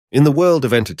In the world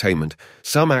of entertainment,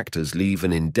 some actors leave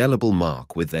an indelible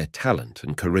mark with their talent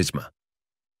and charisma.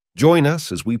 Join us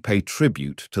as we pay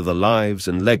tribute to the lives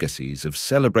and legacies of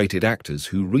celebrated actors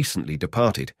who recently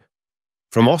departed.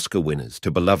 From Oscar winners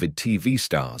to beloved TV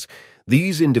stars,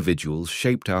 these individuals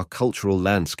shaped our cultural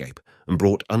landscape and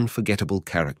brought unforgettable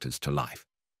characters to life.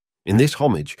 In this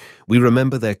homage, we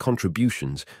remember their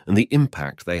contributions and the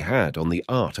impact they had on the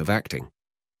art of acting.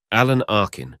 Alan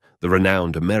Arkin, the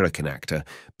renowned American actor,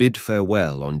 bid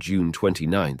farewell on June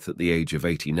 29th at the age of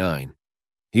 89.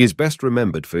 He is best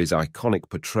remembered for his iconic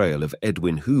portrayal of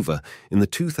Edwin Hoover in the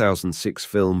 2006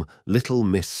 film Little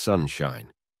Miss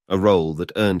Sunshine, a role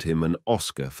that earned him an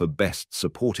Oscar for Best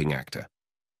Supporting Actor.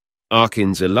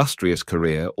 Arkin's illustrious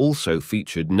career also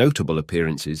featured notable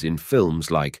appearances in films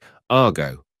like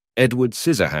Argo, Edward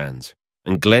Scissorhands,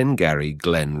 and Glengarry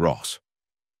Glen Ross.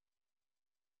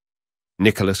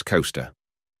 Nicholas Coster.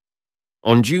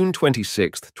 On June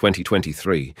 26,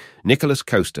 2023, Nicholas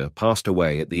Coster passed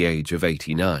away at the age of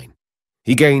 89.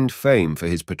 He gained fame for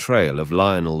his portrayal of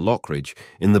Lionel Lockridge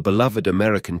in the beloved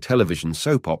American television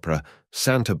soap opera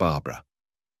Santa Barbara.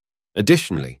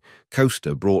 Additionally,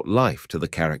 Coster brought life to the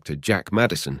character Jack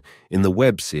Madison in the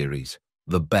web series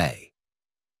The Bay.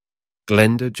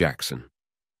 Glenda Jackson.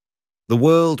 The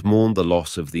world mourned the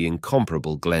loss of the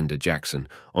incomparable Glenda Jackson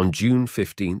on June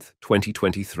 15,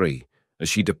 2023, as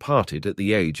she departed at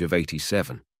the age of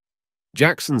 87.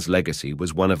 Jackson's legacy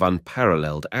was one of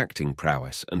unparalleled acting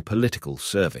prowess and political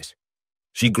service.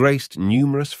 She graced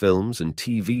numerous films and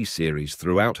TV series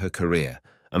throughout her career,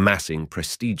 amassing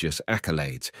prestigious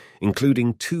accolades,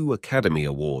 including 2 Academy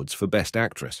Awards for Best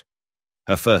Actress.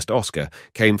 Her first Oscar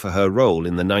came for her role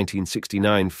in the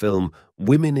 1969 film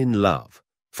Women in Love,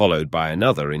 followed by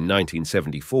another in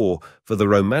 1974 for the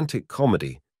romantic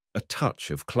comedy A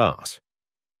Touch of Class.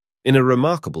 In a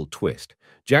remarkable twist,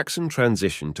 Jackson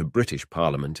transitioned to British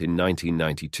Parliament in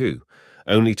 1992,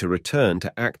 only to return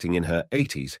to acting in her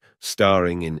 80s,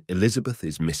 starring in Elizabeth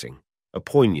is Missing, a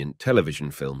poignant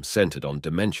television film centered on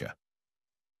dementia.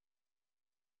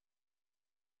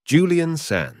 Julian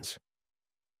Sands.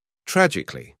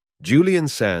 Tragically, Julian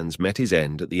Sands met his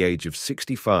end at the age of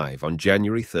 65 on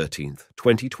January 13,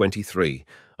 2023,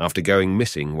 after going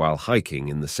missing while hiking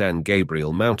in the San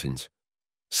Gabriel Mountains.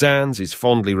 Sands is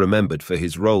fondly remembered for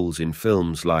his roles in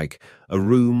films like A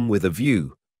Room with a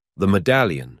View, The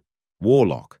Medallion,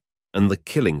 Warlock, and The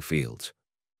Killing Fields.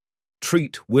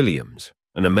 Treat Williams,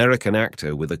 an American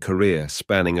actor with a career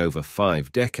spanning over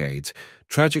 5 decades,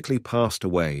 tragically passed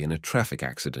away in a traffic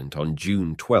accident on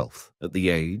June 12th at the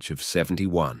age of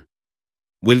 71.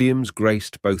 Williams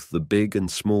graced both the big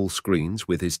and small screens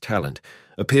with his talent,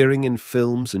 appearing in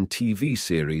films and TV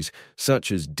series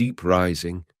such as Deep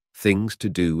Rising, Things to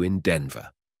Do in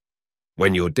Denver,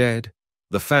 When You're Dead,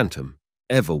 The Phantom,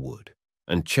 Everwood,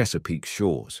 and Chesapeake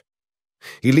Shores.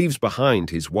 He leaves behind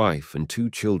his wife and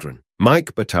 2 children.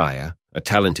 Mike Battaglia, a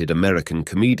talented American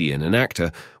comedian and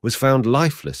actor, was found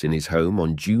lifeless in his home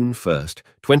on June 1,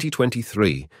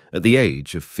 2023, at the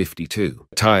age of 52.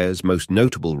 Battaglia's most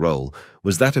notable role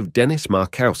was that of Dennis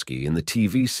Markowski in the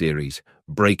TV series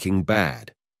Breaking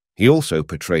Bad. He also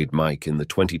portrayed Mike in the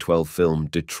 2012 film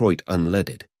Detroit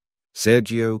Unleaded.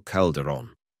 Sergio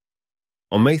Calderon.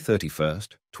 On May 31,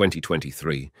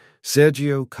 2023,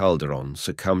 Sergio Calderon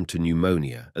succumbed to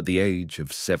pneumonia at the age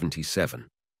of 77.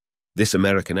 This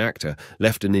American actor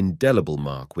left an indelible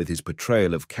mark with his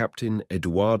portrayal of Captain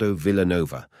Eduardo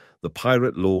Villanova, the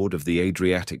pirate lord of the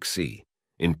Adriatic Sea,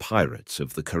 in Pirates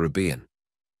of the Caribbean.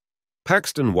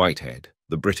 Paxton Whitehead,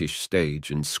 the British stage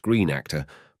and screen actor,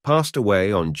 passed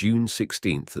away on June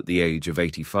 16th at the age of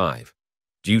 85,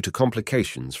 due to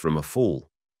complications from a fall.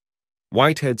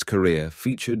 Whitehead's career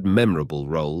featured memorable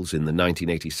roles in the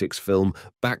 1986 film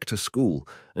Back to School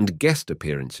and guest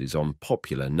appearances on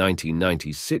popular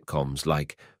 1990s sitcoms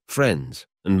like Friends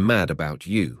and Mad About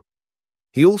You.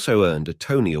 He also earned a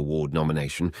Tony Award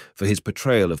nomination for his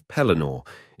portrayal of Pellinore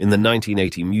in the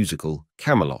 1980 musical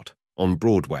Camelot on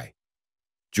Broadway.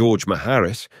 George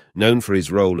Maharis, known for his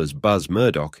role as Buzz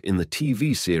Murdoch in the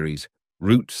TV series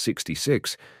Route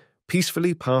 66,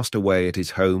 peacefully passed away at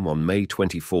his home on May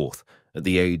 24th at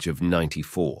the age of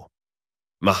 94.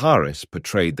 Maharis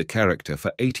portrayed the character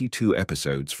for 82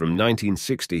 episodes from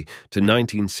 1960 to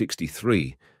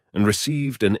 1963 and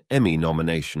received an Emmy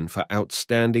nomination for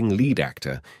Outstanding Lead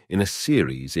Actor in a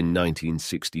series in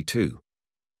 1962.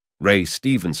 Ray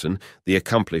Stevenson, the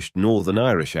accomplished Northern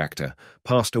Irish actor,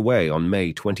 passed away on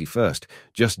May 21st,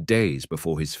 just days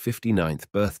before his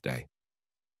 59th birthday.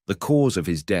 The cause of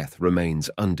his death remains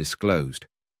undisclosed.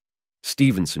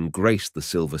 Stevenson graced the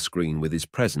silver screen with his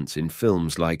presence in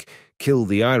films like Kill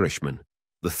the Irishman,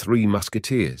 The Three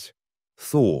Musketeers,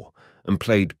 Thor, and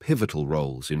played pivotal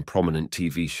roles in prominent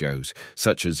TV shows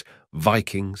such as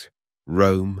Vikings,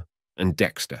 Rome, and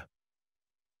Dexter.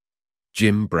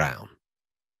 Jim Brown.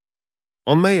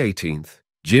 On May 18th,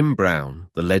 Jim Brown,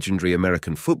 the legendary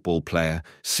American football player,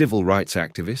 civil rights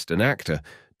activist, and actor,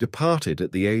 departed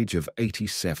at the age of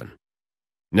 87.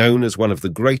 Known as one of the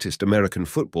greatest American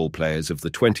football players of the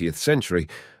 20th century,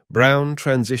 Brown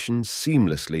transitioned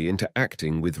seamlessly into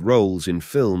acting with roles in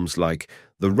films like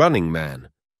The Running Man,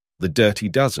 The Dirty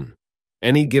Dozen,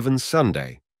 Any Given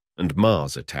Sunday, and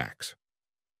Mars Attacks.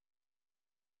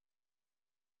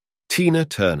 Tina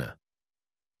Turner.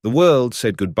 The world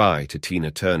said goodbye to Tina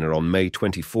Turner on May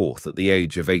 24th at the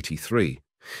age of 83.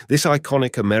 This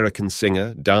iconic American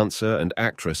singer, dancer, and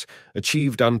actress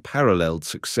achieved unparalleled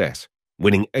success,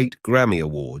 winning 8 Grammy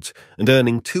Awards and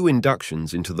earning 2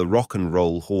 inductions into the Rock and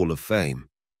Roll Hall of Fame.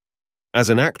 As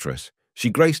an actress, she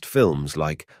graced films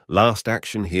like Last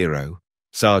Action Hero,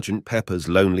 Sgt. Pepper's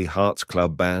Lonely Hearts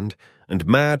Club Band, and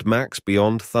Mad Max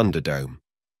Beyond Thunderdome.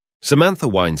 Samantha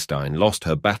Weinstein lost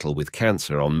her battle with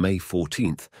cancer on May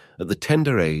 14th at the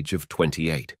tender age of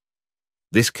 28.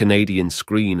 This Canadian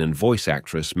screen and voice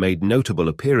actress made notable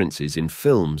appearances in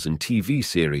films and TV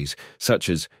series such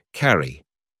as Carrie,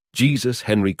 Jesus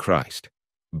Henry Christ,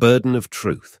 Burden of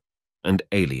Truth, and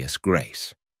Alias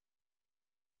Grace.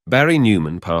 Barry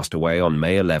Newman passed away on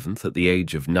May 11th at the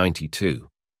age of 92.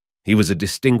 He was a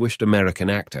distinguished American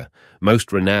actor,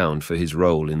 most renowned for his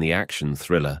role in the action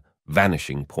thriller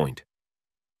Vanishing Point.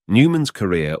 Newman's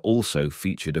career also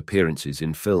featured appearances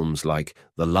in films like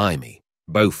The Limey,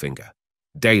 Bowfinger,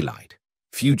 Daylight,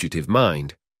 Fugitive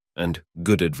Mind, and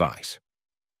Good Advice.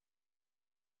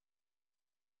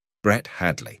 Brett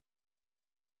Hadley.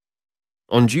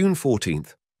 On June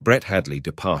 14th, Brett Hadley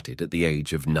departed at the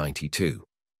age of 92.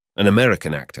 An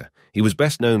American actor, he was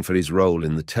best known for his role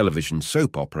in the television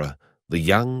soap opera The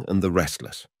Young and the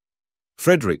Restless.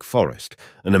 Frederick Forrest,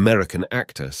 an American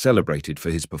actor celebrated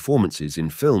for his performances in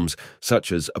films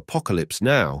such as Apocalypse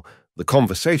Now, The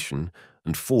Conversation,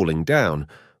 and Falling Down,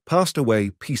 passed away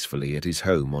peacefully at his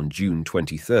home on June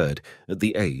 23rd at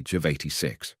the age of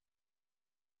 86.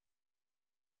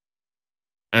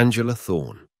 Angela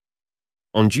Thorne.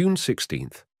 On June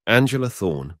 16th, Angela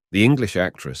Thorne, the English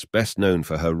actress best known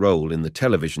for her role in the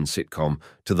television sitcom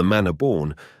To the Manor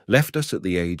Born, left us at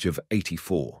the age of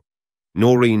 84.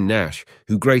 Noreen Nash,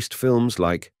 who graced films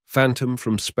like Phantom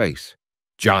from Space,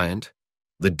 Giant,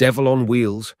 The Devil on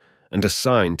Wheels, and A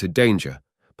Sign to Danger,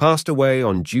 passed away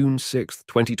on June 6,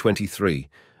 2023,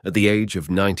 at the age of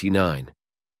 99.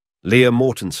 Leah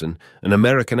Mortensen, an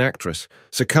American actress,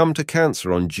 succumbed to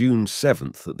cancer on June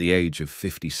 7th at the age of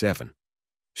 57.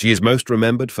 She is most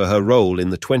remembered for her role in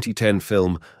the 2010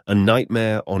 film A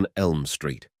Nightmare on Elm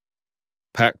Street.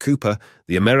 Pat Cooper,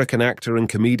 the American actor and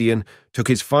comedian, took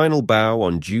his final bow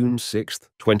on June 6,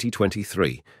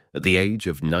 2023, at the age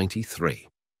of 93.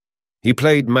 He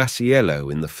played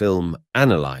Masiello in the film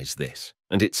Analyze This,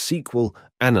 and its sequel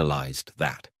Analyzed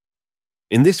That.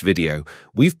 In this video,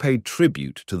 we've paid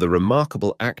tribute to the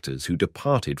remarkable actors who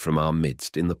departed from our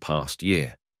midst in the past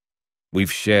year.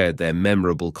 We've shared their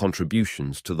memorable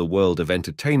contributions to the world of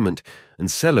entertainment and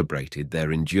celebrated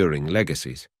their enduring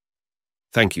legacies.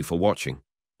 Thank you for watching,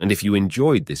 and if you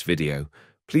enjoyed this video,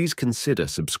 please consider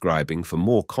subscribing for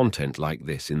more content like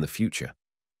this in the future.